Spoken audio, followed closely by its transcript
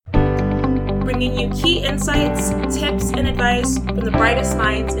bringing you key insights, tips, and advice from the brightest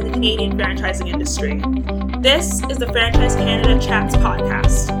minds in the Canadian franchising industry. This is the Franchise Canada Chats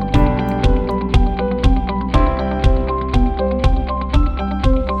podcast.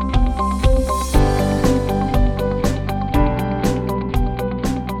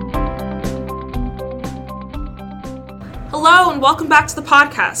 Hello and welcome back to the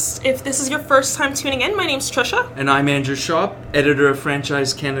podcast. If this is your first time tuning in, my name's Trisha. And I'm Andrew Shop, editor of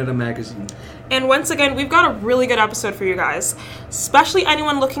Franchise Canada magazine. And once again, we've got a really good episode for you guys, especially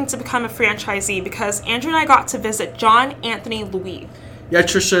anyone looking to become a franchisee, because Andrew and I got to visit John Anthony Louis. Yeah,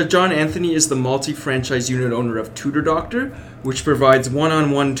 Trisha, John Anthony is the multi-franchise unit owner of Tutor Doctor, which provides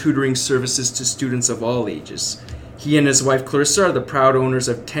one-on-one tutoring services to students of all ages. He and his wife Clarissa are the proud owners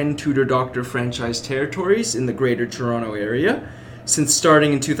of 10 Tutor Doctor franchise territories in the Greater Toronto Area. Since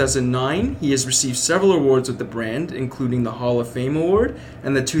starting in 2009, he has received several awards with the brand, including the Hall of Fame Award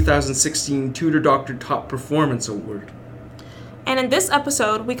and the 2016 Tutor Doctor Top Performance Award. And in this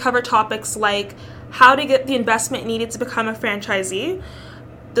episode, we cover topics like how to get the investment needed to become a franchisee,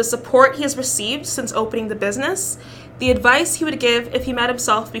 the support he has received since opening the business, the advice he would give if he met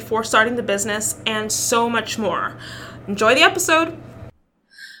himself before starting the business, and so much more. Enjoy the episode.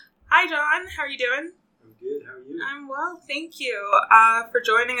 Hi, John. How are you doing? I'm good. How are you? I'm well, thank you for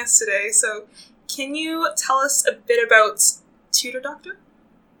joining us today. So, can you tell us a bit about Tutor Doctor?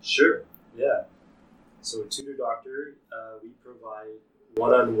 Sure, yeah. So Tutor Doctor, we provide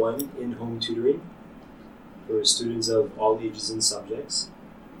one-on-one in-home tutoring for students of all ages and subjects.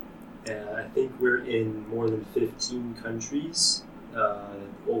 I think we're in more than 15 countries,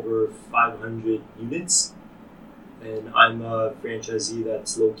 over 500 units, and I'm a franchisee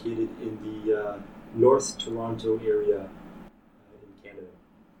that's located in the North Toronto area in Canada.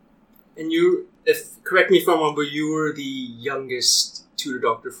 And you, correct me if I'm wrong, but you were the youngest Tutor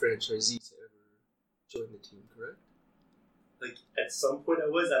Doctor franchisee to ever join the team, correct? Like, at some point I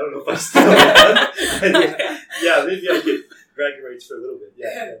was, I don't know if I still am. Yeah, maybe I could drag your rights for a little bit,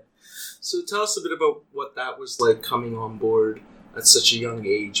 yeah. So tell us a bit about what that was like coming on board at such a young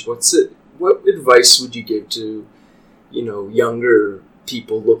age. What advice would you give to, younger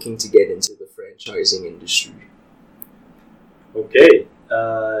people looking to get into the franchising industry? Okay,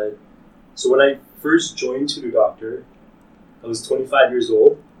 so when I first joined Tutor Doctor, I was 25 years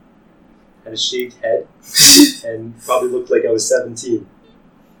old, had a shaved head, and probably looked like I was 17.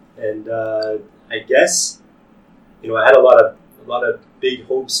 And I guess, I had a lot of big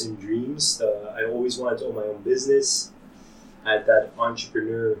hopes and dreams. I always wanted to own my own business. I had that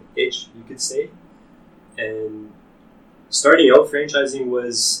entrepreneur itch, you could say. And starting out, franchising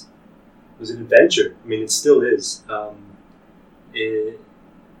was an adventure. I mean, it still is.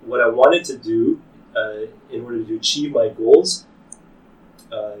 What I wanted to do in order to achieve my goals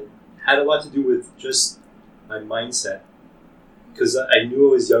had a lot to do with just my mindset. Because I knew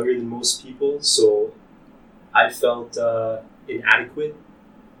I was younger than most people, so I felt inadequate.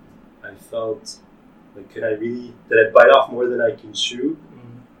 I felt like, did I bite off more than I can chew?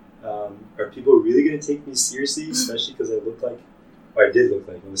 Are people really going to take me seriously, especially because I did look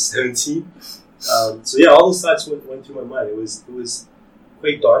like I was 17? So yeah, all those thoughts went through my mind. It was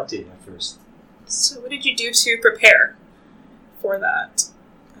quite daunting at first. So what did you do to prepare for that?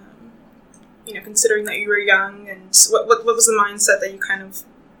 Considering that you were young, and what was the mindset that you kind of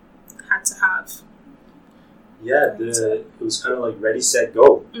had to have? Yeah, it was kind of like ready, set,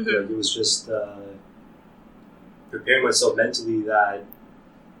 go. Mm-hmm. Like, it was just preparing myself mentally that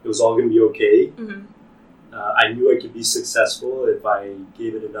it was all going to be okay. Mm-hmm. I knew I could be successful if I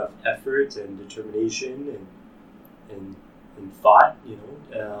gave it enough effort and determination and thought.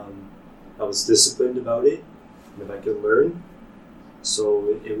 I was disciplined about it, and if I could learn.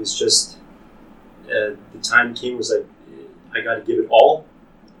 So it was just the time came was like I got to give it all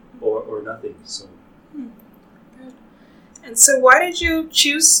or nothing. So. Good. And so why did you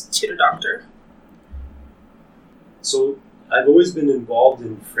choose Tutor Doctor? So I've always been involved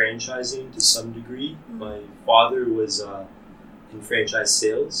in franchising to some degree. Mm-hmm. My father was in franchise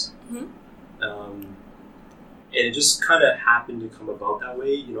sales. Mm-hmm. And it just kind of happened to come about that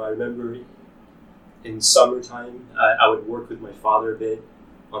way. I remember in summertime, I would work with my father a bit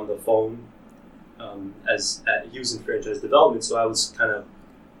on the phone he was in franchise development, so I was kind of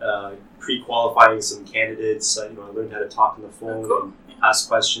pre-qualifying some candidates. I learned how to talk on the phone and ask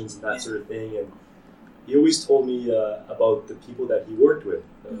questions and that sort of thing. And he always told me about the people that he worked with,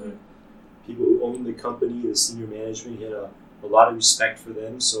 people who owned the company, the senior management. He had a lot of respect for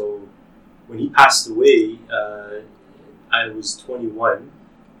them. So when he passed away, I was 21,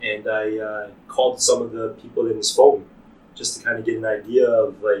 and I called some of the people in his phone just to kind of get an idea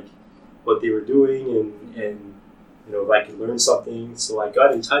of what they were doing and you know, if I could learn something. So I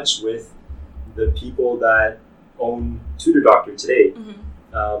got in touch with the people that own Tutor Doctor today.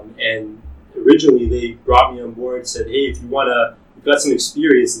 And originally they brought me on board, said, hey, if you've got some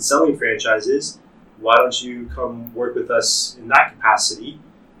experience in selling franchises, why don't you come work with us in that capacity?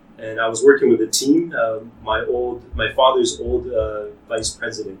 And I was working with a team. My father's old vice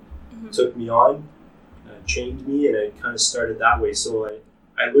president took me on, trained me, and I kind of started that way. So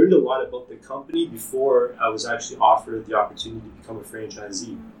I learned a lot about the company before I was actually offered the opportunity to become a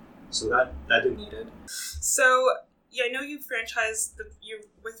franchisee. So that didn't needed. So yeah, I know you franchised you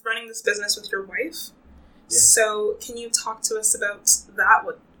with running this business with your wife. Yeah. So can you talk to us about that?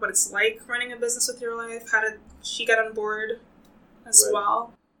 What it's like running a business with your wife? How did she get on board as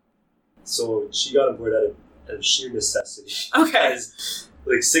well? So she got on board out of sheer necessity. Okay. Because,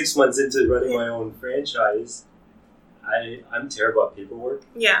 like 6 months into running my own franchise, I'm terrible at paperwork.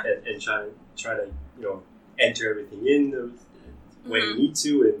 Yeah. And trying to you know, enter everything in when you need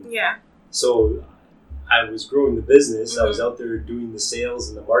to, and so I was growing the business. I was out there doing the sales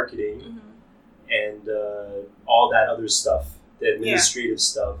and the marketing, and all that other stuff, the administrative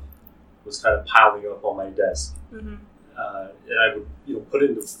stuff, was kind of piling up on my desk. And I would, you know, put it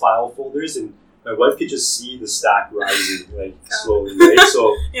into file folders, and my wife could just see the stack rising, like slowly, right?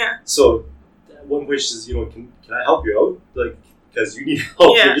 So so one wish is, you know, can I help you out? Like, because you need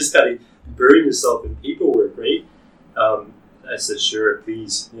help. You're just kind of burying yourself in paperwork, right? I said, sure,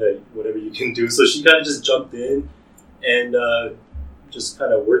 please, whatever you can do. So she kind of just jumped in and just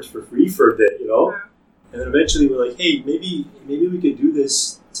kind of worked for free for a bit, you know. And then eventually we're like, hey, maybe we could do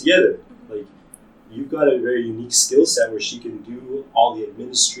this together. Like, you've got a very unique skill set where she can do all the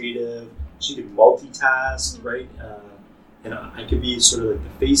administrative, she can multitask, right? And I could be sort of like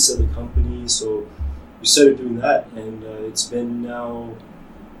the face of the company. So we started doing that, and it's been now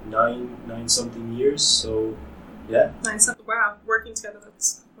nine something years. So yeah. Wow, working together.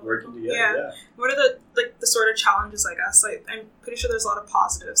 That's working together. Yeah. What are the sort of challenges? I guess I'm pretty sure there's a lot of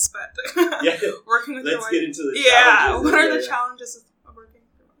positives, but working with let's get into the challenges. What are the challenges of working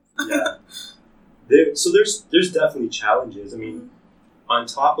with your wife? So there's definitely challenges. I mean, on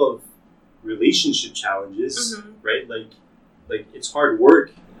top of relationship challenges, right? Like it's hard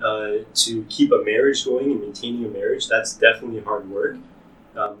work to keep a marriage going and maintaining a marriage. That's definitely hard work.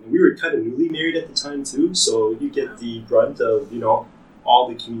 We were kind of newly married at the time too, so you get the brunt of, you know, all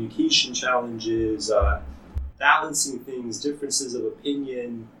the communication challenges, balancing things, differences of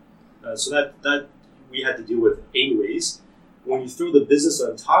opinion. So that we had to deal with anyways. When you throw the business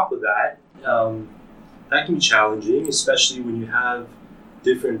on top of that, that can be challenging, especially when you have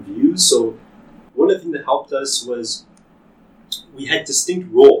different views. So one of the things that helped us was we had distinct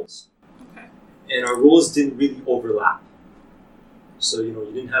roles, and our roles didn't really overlap. So, you know,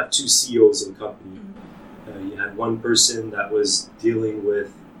 you didn't have two CEOs in the company. You had one person that was dealing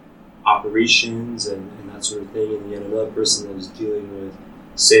with operations and that sort of thing, and you had another person that was dealing with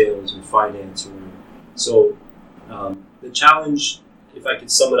sales or finance or whatever. So the challenge, if I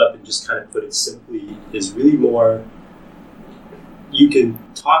could sum it up and just kind of put it simply, is really more, you can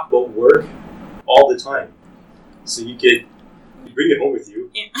talk about work all the time. So you bring it home with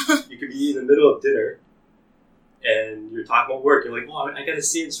you. You could be in the middle of dinner and you're talking about work. You're like, well, I got to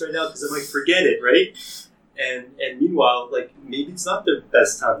say this right now because I might forget it, right? And meanwhile, like, maybe it's not the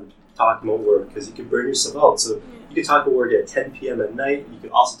best time to talk about work because you can burn yourself out. So you can talk about work at 10 p.m. at night. You can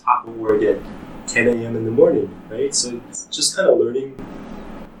also talk about work at 10 a.m. in the morning, right? So it's just kind of learning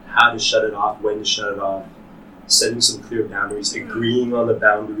how to shut it off, when to shut it off, setting some clear boundaries, agreeing on the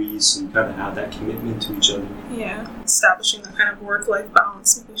boundaries, so you kind of have that commitment to each other. Yeah, establishing that kind of work-life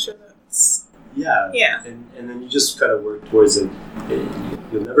balance, making sure that it's... Yeah. And then you just kind of work towards it.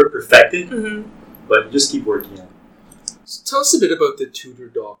 You'll never perfect it, but you just keep working on it. So tell us a bit about the Tutor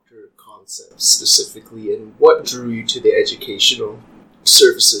Doctor concept specifically, and what drew you to the educational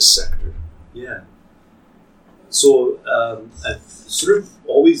services sector. Yeah. So I've sort of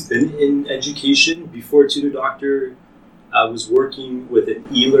always been in education. Before Tutor Doctor, I was working with an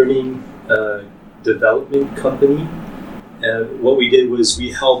e-learning development company. What we did was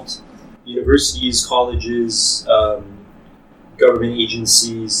we helped universities, colleges, government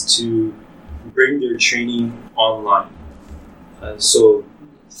agencies to bring their training online. So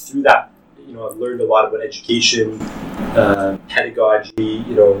through that, you know, I've learned a lot about education, pedagogy,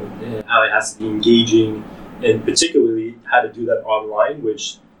 you know, how it has to be engaging, and particularly how to do that online,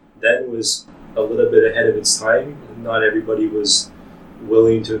 which then was a little bit ahead of its time. Not everybody was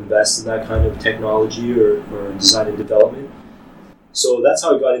willing to invest in that kind of technology or design and development. So that's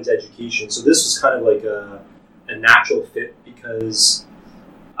how I got into education. So this was kind of like a natural fit because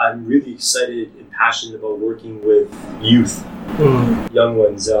I'm really excited and passionate about working with youth, young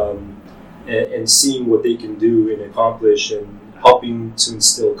ones, and seeing what they can do and accomplish, and helping to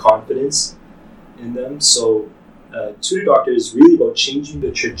instill confidence in them. So Tutor Doctor is really about changing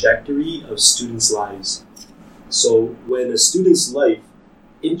the trajectory of students' lives. So when a student's life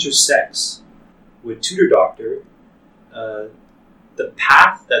intersects with Tutor Doctor, the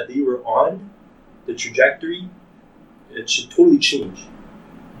path that they were on, the trajectory, it should totally change.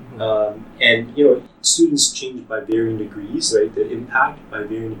 And students change by varying degrees, right? The impact by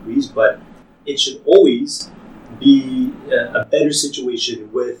varying degrees, but it should always be a better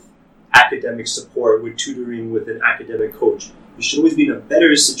situation with academic support, with tutoring, with an academic coach. You should always be in a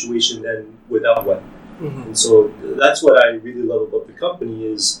better situation than without one. And so that's what I really love about the company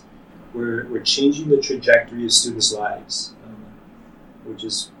is we're changing the trajectory of students' lives, which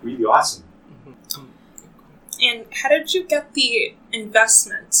is really awesome. And how did you get the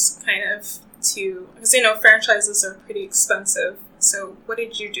investments because franchises are pretty expensive. So what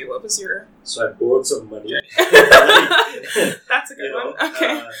did you do? What was your... So I borrowed some money. That's a good one.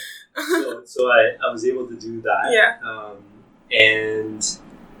 Okay. So I was able to do that. Yeah. And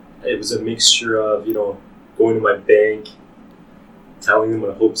it was a mixture of, going to my bank, telling them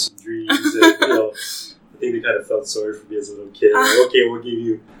my hopes and dreams. And, I think they kind of felt sorry for me as a little kid. Okay, we'll give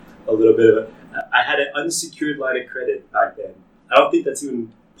you a little bit of I had an unsecured line of credit back then. I don't think that's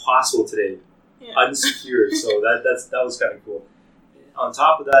even possible today. Yeah. Unsecured. So that was kind of cool. On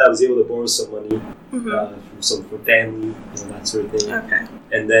top of that, I was able to borrow some money from family, that sort of thing. Okay.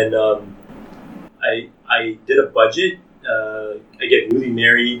 And then I did a budget. I get newly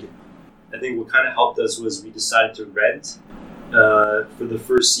married. I think what kind of helped us was we decided to rent for the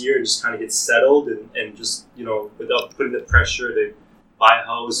first year and just kind of get settled and just, without putting the pressure to buy a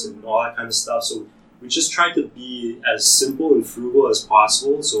house and all that kind of stuff. So we just tried to be as simple and frugal as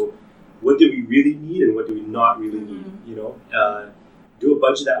possible. So what do we really need and what do we not really need? Do a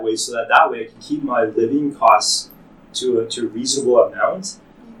budget that way so that way I can keep my living costs to a reasonable amount,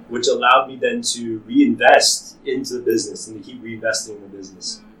 which allowed me then to reinvest into the business and to keep reinvesting in the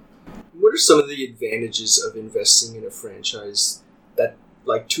business. What are some of the advantages of investing in a franchise that,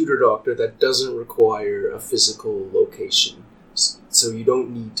 like Tutor Doctor, that doesn't require a physical location? So you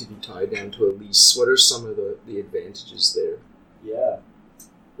don't need to be tied down to a lease. What are some of the advantages there? Yeah.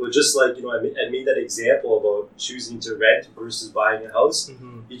 Well, just like, I made that example about choosing to rent versus buying a house.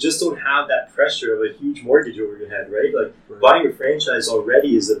 You just don't have that pressure of a huge mortgage over your head, right? Buying a franchise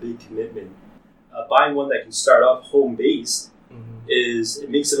already is a big commitment. Buying one that can start off home-based it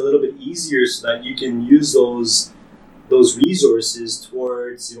makes it a little bit easier so that you can use those resources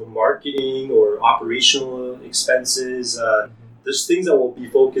towards marketing or operational expenses. There's things that will be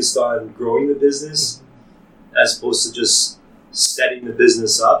focused on growing the business as opposed to just setting the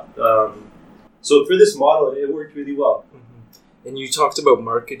business up. So for this model, it worked really well. And you talked about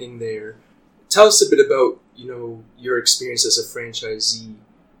marketing there. Tell us a bit about your experience as a franchisee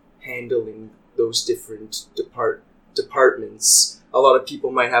handling those different departments. A lot of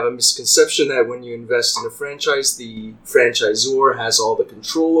people might have a misconception that when you invest in a franchise, the franchisor has all the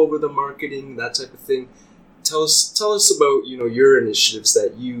control over the marketing, that type of thing. Tell us about your initiatives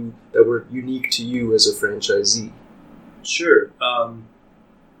that were unique to you as a franchisee. Sure.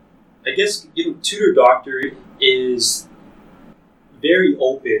 I guess Tutor Doctor is very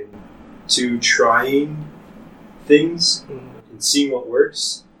open to trying things and seeing what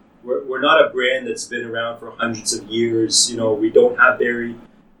works. We're not a brand that's been around for hundreds of years. We don't have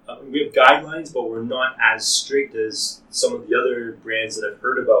we have guidelines, but we're not as strict as some of the other brands that I've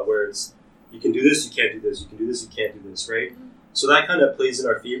heard about, where it's you can do this, you can't do this, you can do this, you can't do this, right? So that kind of plays in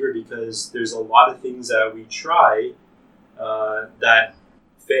our favor because there's a lot of things that we try that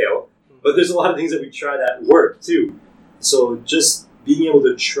fail, but there's a lot of things that we try that work too. So just being able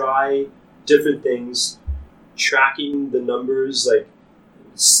to try different things, tracking the numbers,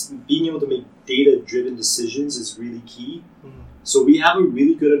 being able to make data-driven decisions is really key. So we have a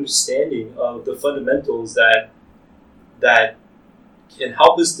really good understanding of the fundamentals that can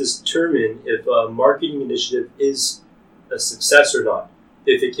help us determine if a marketing initiative is a success or not,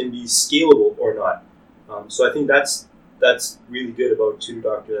 if it can be scalable or not. So I think that's really good about Tutor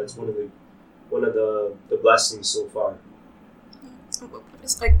Doctor. That's one of the blessings so far.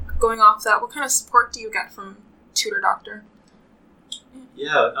 Just going off that, what kind of support do you get from Tutor Doctor?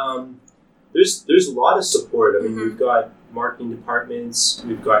 Yeah, there's a lot of support. I mean, we've got marketing departments,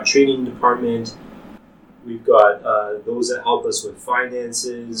 we've got training department, we've got those that help us with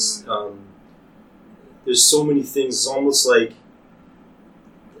finances. There's so many things. It's almost like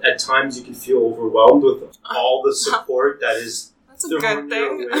at times you can feel overwhelmed with all the support that is That's a good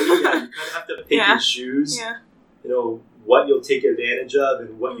thing. You kind of have to pick and choose. Yeah. What you'll take advantage of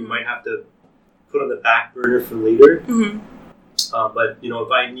and what you might have to put on the back burner for later. Mm-hmm. But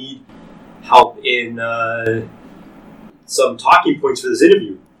if I need help in some talking points for this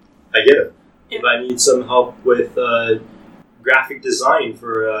interview, I get it. Yeah. If I need some help with graphic design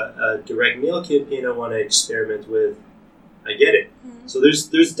for a direct mail campaign I want to experiment with, I get it. Mm-hmm. So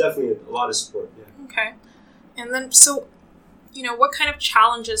there's definitely a lot of support. Yeah. Okay. And then, so, what kind of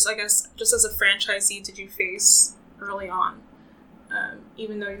challenges, I guess, just as a franchisee, did you face early on?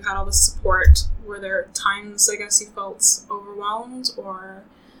 Even though you had all the support, were there times, I guess, you felt overwhelmed or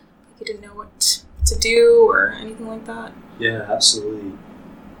you didn't know what to do or anything like that? Yeah, absolutely.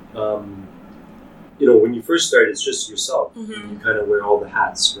 When you first start, it's just yourself. Mm-hmm. You kind of wear all the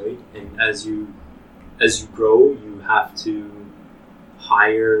hats, right? And as you grow, you have to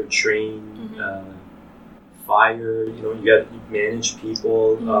hire, train, fire. You got to manage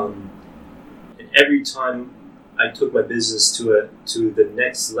people. Mm-hmm. And every time I took my business to the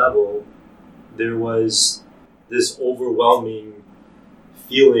next level, there was this overwhelming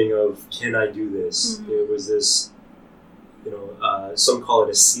feeling of, can I do this? Mm-hmm. There was this, some call it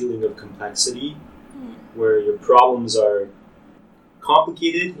a ceiling of complexity, where your problems are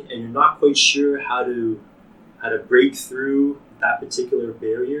complicated and you're not quite sure how to break through that particular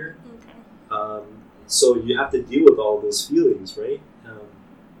barrier. Okay. So you have to deal with all those feelings, right?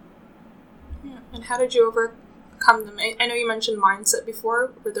 Yeah. And how did you overcome them? I know you mentioned mindset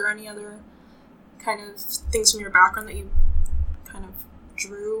before. Were there any other kind of things from your background that you kind of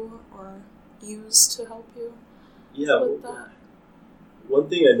drew or used to help you with that? One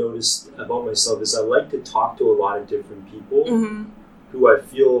thing I noticed about myself is I like to talk to a lot of different people mm-hmm. who I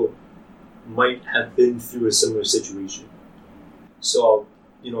feel might have been through a similar situation. So,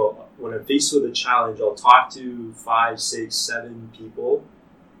 when I'm faced with a challenge, I'll talk to 5, 6, 7 people,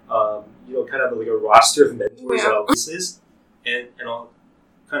 kind of like a roster of mentors and offices, and I'll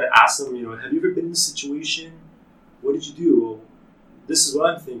kind of ask them, have you ever been in this situation? What did you do? Well, this is what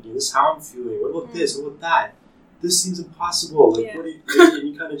I'm thinking. This is how I'm feeling. What about this? What about that? This seems impossible. Like, what do you, and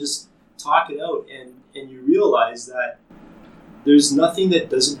you kind of just talk it out, and you realize that there's nothing that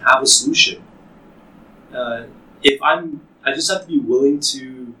doesn't have a solution. I just have to be willing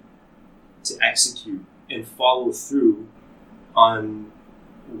to execute and follow through on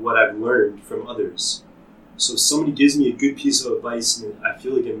what I've learned from others. So if somebody gives me a good piece of advice and I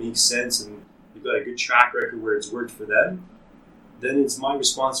feel like it makes sense and we've got a good track record where it's worked for them, then it's my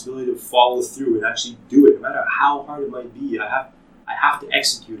responsibility to follow through and actually do it, no matter how hard it might be. I have to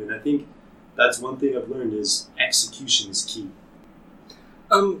execute, and I think that's one thing I've learned is execution is key.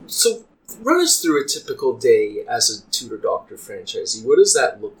 So run us through a typical day as a Tutor Doctor franchisee. What does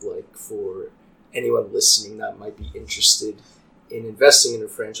that look like for anyone listening that might be interested in investing in a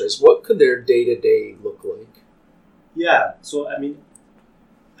franchise? What could their day-to-day look like? Yeah, so I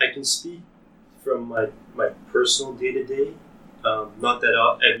can speak from my personal day-to-day. Not that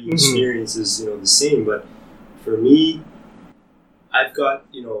every experience is the same, but for me, I've got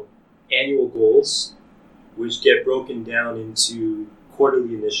annual goals, which get broken down into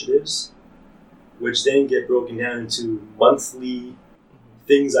quarterly initiatives, which then get broken down into monthly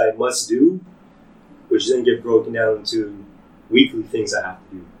things I must do, which then get broken down into weekly things I have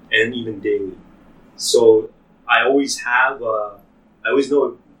to do, and even daily. So I always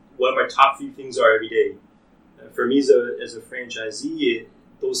know what my top few things are every day. For me as a franchisee,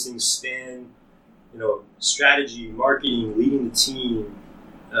 those things span, strategy, marketing, leading the team,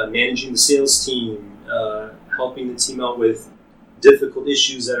 managing the sales team, helping the team out with difficult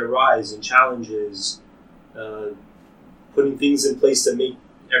issues that arise and challenges, putting things in place to make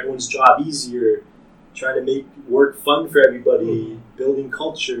everyone's job easier, trying to make work fun for everybody, building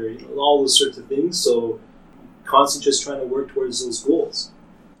culture, all those sorts of things. So constantly just trying to work towards those goals.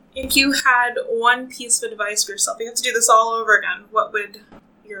 If you had one piece of advice for yourself, you have to do this all over again, what would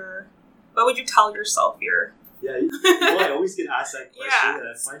you tell yourself? Yeah, I always get asked that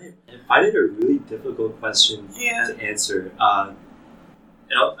question, and I find it a really difficult question to answer. And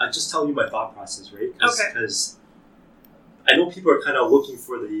I'll just tell you my thought process, right? Because I know people are kind of looking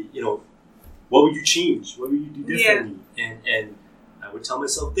for the, what would you change? What would you do differently? And I would tell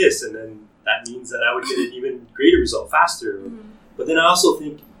myself this, and then that means that I would get an even greater result faster. Mm-hmm. But then I also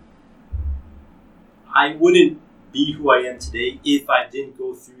think I wouldn't be who I am today if I didn't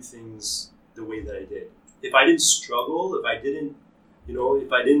go through things the way that I did. If I didn't struggle, if I didn't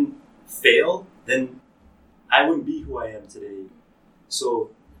fail, then I wouldn't be who I am today.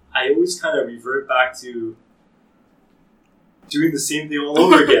 So I always kind of revert back to doing the same thing all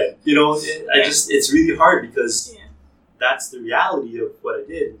over again. It's really hard because that's the reality of what I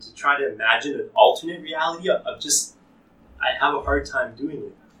did. And to try to imagine an alternate reality of just, I have a hard time doing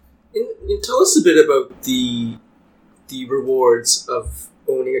it. And tell us a bit about the rewards of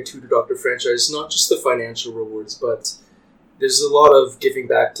owning a Tutor Doctor franchise, not just the financial rewards, but there's a lot of giving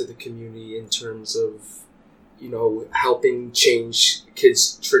back to the community in terms of, helping change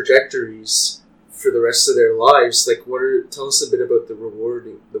kids' trajectories for the rest of their lives. Like, tell us a bit about the reward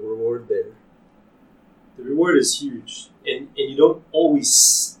there. The reward is huge, and you can't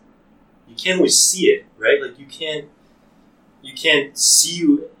always see it, right? Like you can't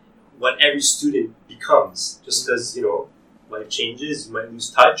see what every student becomes just because life changes, you might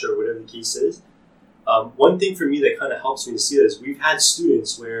lose touch or whatever the case is. One thing for me that kind of helps me to see that is we've had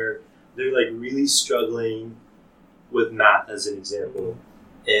students where they're like really struggling with math, as an example,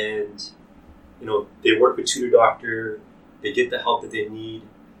 and they work with Tutor Doctor, they get the help that they need,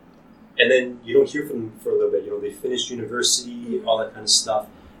 and then you don't hear from them for a little bit. They finish university, all that kind of stuff.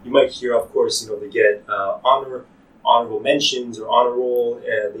 You might hear, of course, they get honorable mentions or honor roll,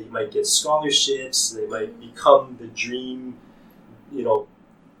 and they might get scholarships. They might become the dream,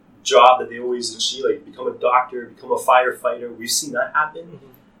 job that they always achieve, like become a doctor, become a firefighter. We've seen that happen.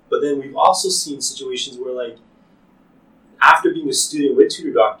 Mm-hmm. But then we've also seen situations where, like, after being a student with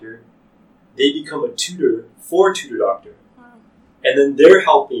Tutor Doctor, they become a tutor for Tutor Doctor. Wow. And then they're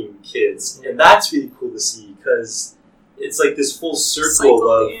helping kids. Mm-hmm. And that's really cool to see because it's like this full circle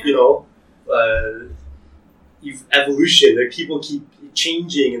of, evolution. Like people keep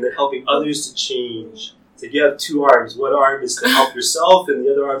changing and then helping others to change. So you have two arms. One arm is to help yourself and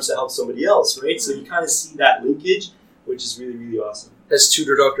the other arm is to help somebody else, right? Mm-hmm. So you kind of see that linkage, which is really, really awesome. Has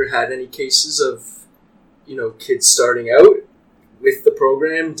Tutor Doctor had any cases of, kids starting out with the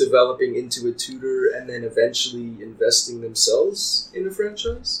program, developing into a tutor, and then eventually investing themselves in a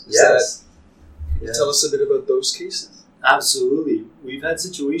franchise? Yes. Can you tell us a bit about those cases? Absolutely. We've had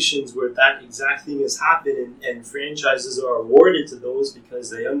situations where that exact thing has happened, and franchises are awarded to those because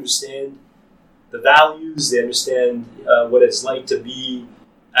they understand the values, they understand what it's like to be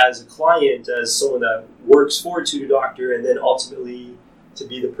as a client, as someone that works for Tutor Doctor, and then ultimately to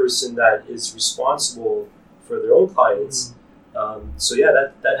be the person that is responsible for their own clients.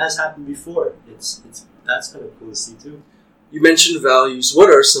 Mm-hmm. That has happened before. That's kind of cool to see too. You mentioned values. What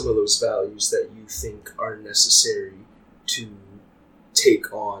are some of those values that you think are necessary to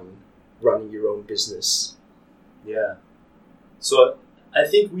take on running your own business? Yeah. So I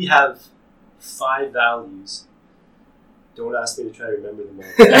think we have 5 values. Don't ask me to try to remember them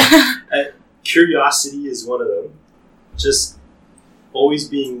all. Curiosity is one of them. Just always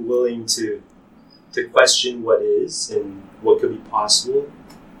being willing to question what is and what could be possible.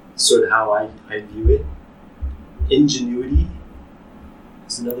 Sort of how I view it. Ingenuity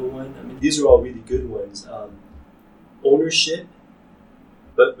is another one. I mean, these are all really good ones. Ownership.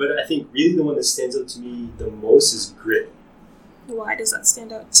 But I think really the one that stands out to me the most is grit. Why does that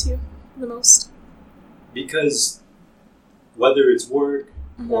stand out to you the most? Because whether it's work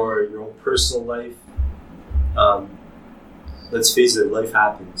or your own personal life, let's face it, life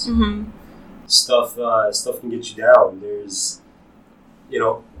happens. Mm-hmm. Stuff can get you down. There's,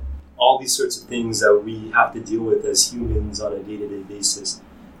 all these sorts of things that we have to deal with as humans on a day-to-day basis.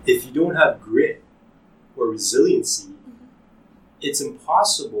 If you don't have grit or resiliency, it's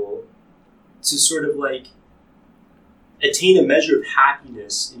impossible to sort of like attain a measure of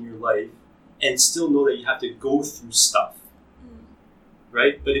happiness in your life and still know that you have to go through stuff,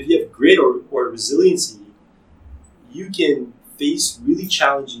 right? But if you have grit or resiliency, you can face really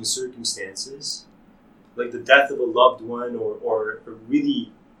challenging circumstances, like the death of a loved one or a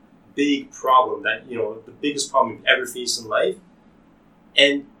really big problem that, the biggest problem you've ever faced in life,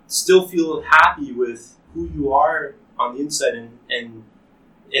 and still feel happy with who you are on the inside and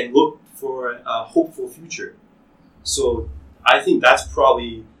look for a hopeful future. So I think that's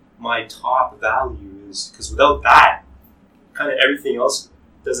probably my top value, is because without that, kind of everything else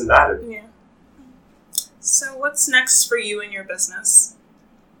doesn't matter. Yeah. So what's next for you in your business?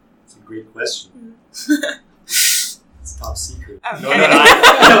 It's a great question. It's top secret. Okay. No,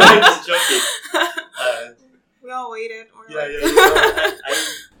 I'm just joking. We all waited.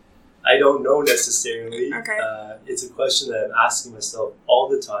 I don't know necessarily. Okay. It's a question that I'm asking myself all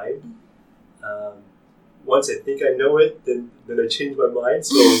the time. Once I think I know it, then I change my mind.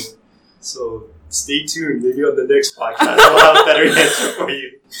 So stay tuned. Maybe on the next podcast I'll have a better answer for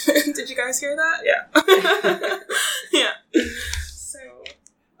you. Did you guys hear that? Yeah. Yeah. So,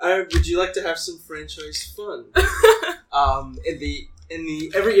 would you like to have some franchise fun? In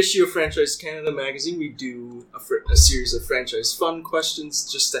the every issue of Franchise Canada magazine, we do a series of franchise fun questions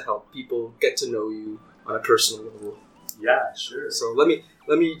just to help people get to know you on a personal level. Yeah, sure. So let me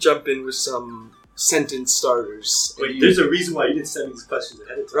jump in with some sentence starters. Wait, there's a reason why you didn't send me these questions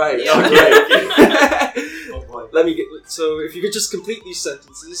ahead of time. Right. Yeah. Okay. Oh boy. So if you could just complete these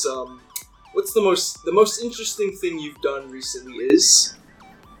sentences, what's the most interesting thing you've done recently is?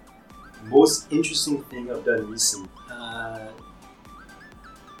 Most interesting thing I've done recently.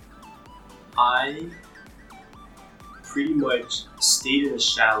 I pretty much stayed in a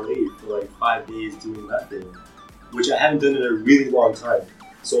chalet for like 5 days doing nothing, which I haven't done in a really long time.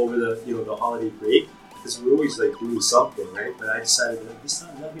 So over the holiday break, because we're always like doing something, right? But I decided that this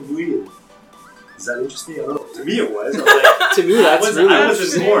time nothing doing it. Is that interesting? I don't know. To me it was. I was like, To me, that's really I wasn't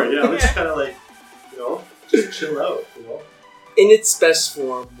interesting. bored. Yeah, I was just kind of like, just chill out. In its best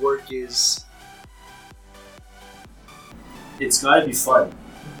form, work is. It's gotta be fun.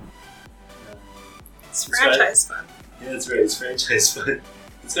 It's franchise fun. Yeah, that's right. It's franchise fun.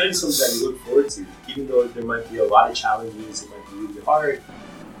 It's gotta be something that you look forward to, even though there might be a lot of challenges. It might be really hard.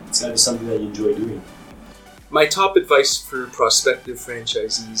 It's gotta be something that you enjoy doing. My top advice for prospective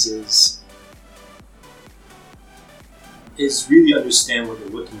franchisees is really understand what they're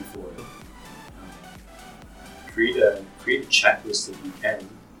looking for. Create a checklist if you can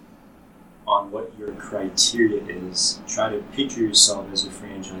on what your criteria is. Try to picture yourself as a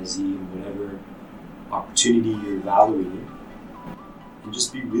franchisee in whatever opportunity you're evaluating, and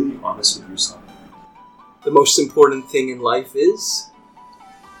just be really honest with yourself. the most important thing in life is.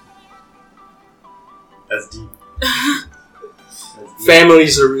 That's deep.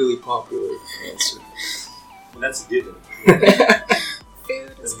 Family's a really popular answer. And that's a good one.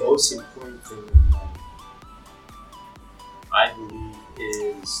 Food is The good. most important thing in life, I believe,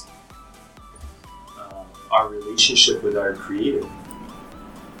 is our relationship with our Creator.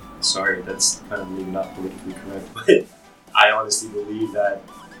 Sorry, that's kind of maybe not politically correct, but I honestly believe that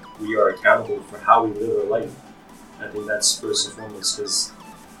we are accountable for how we live our life. I think that's first and foremost, because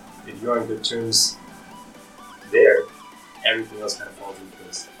if you're on good terms there, everything else kind of falls into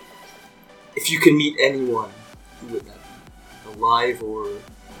place. If you can meet anyone, who would that be? Alive or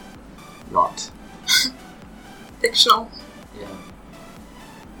not? Fictional. Yeah.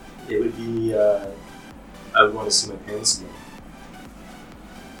 It would be, I would want to see my parents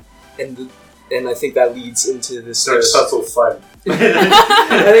again. And I think that leads into this. That's not so fun. I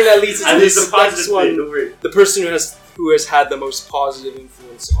think that leads into At least this the positive next thing, one. don't worry. The person who has had the most positive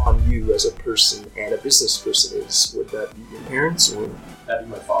influence on you as a person and a business person is, would that be your parents, or That'd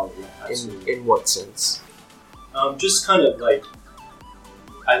be my father, yeah, absolutely. in what sense? Just kind of like,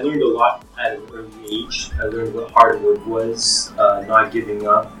 I learned a lot at an early age. I learned what hard work was, not giving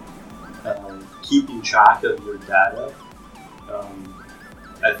up, keeping track of your data.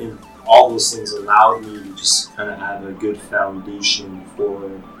 I think all those things allowed me to just kind of have a good foundation for,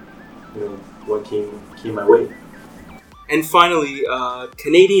 what came my way. And finally,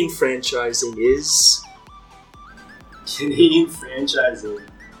 Canadian franchising is. Canadian franchising,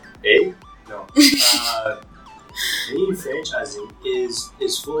 No. Canadian franchising is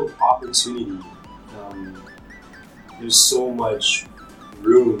full of opportunity. There's so much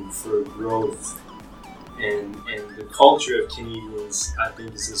room for growth, and the culture of Canadians, I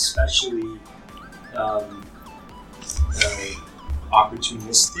think, is especially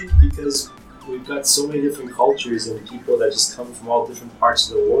opportunistic, because we've got so many different cultures and people that just come from all different parts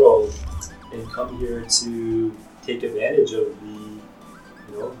of the world and come here to take advantage of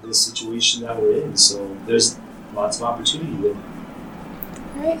the situation that we're in. So there's lots of opportunity there.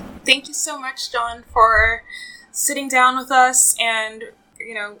 All right. Thank you so much, John, for sitting down with us and,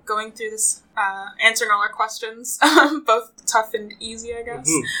 going through this, answering all our questions, both tough and easy, I guess.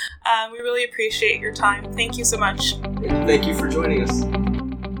 Mm-hmm. We really appreciate your time. Thank you so much. Thank you for joining us.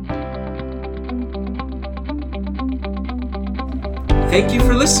 Thank you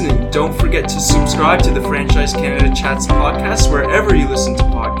for listening. Don't forget to subscribe to the Franchise Canada Chats podcast wherever you listen to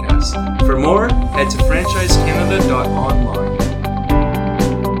podcasts. For more, head to franchisecanada.online.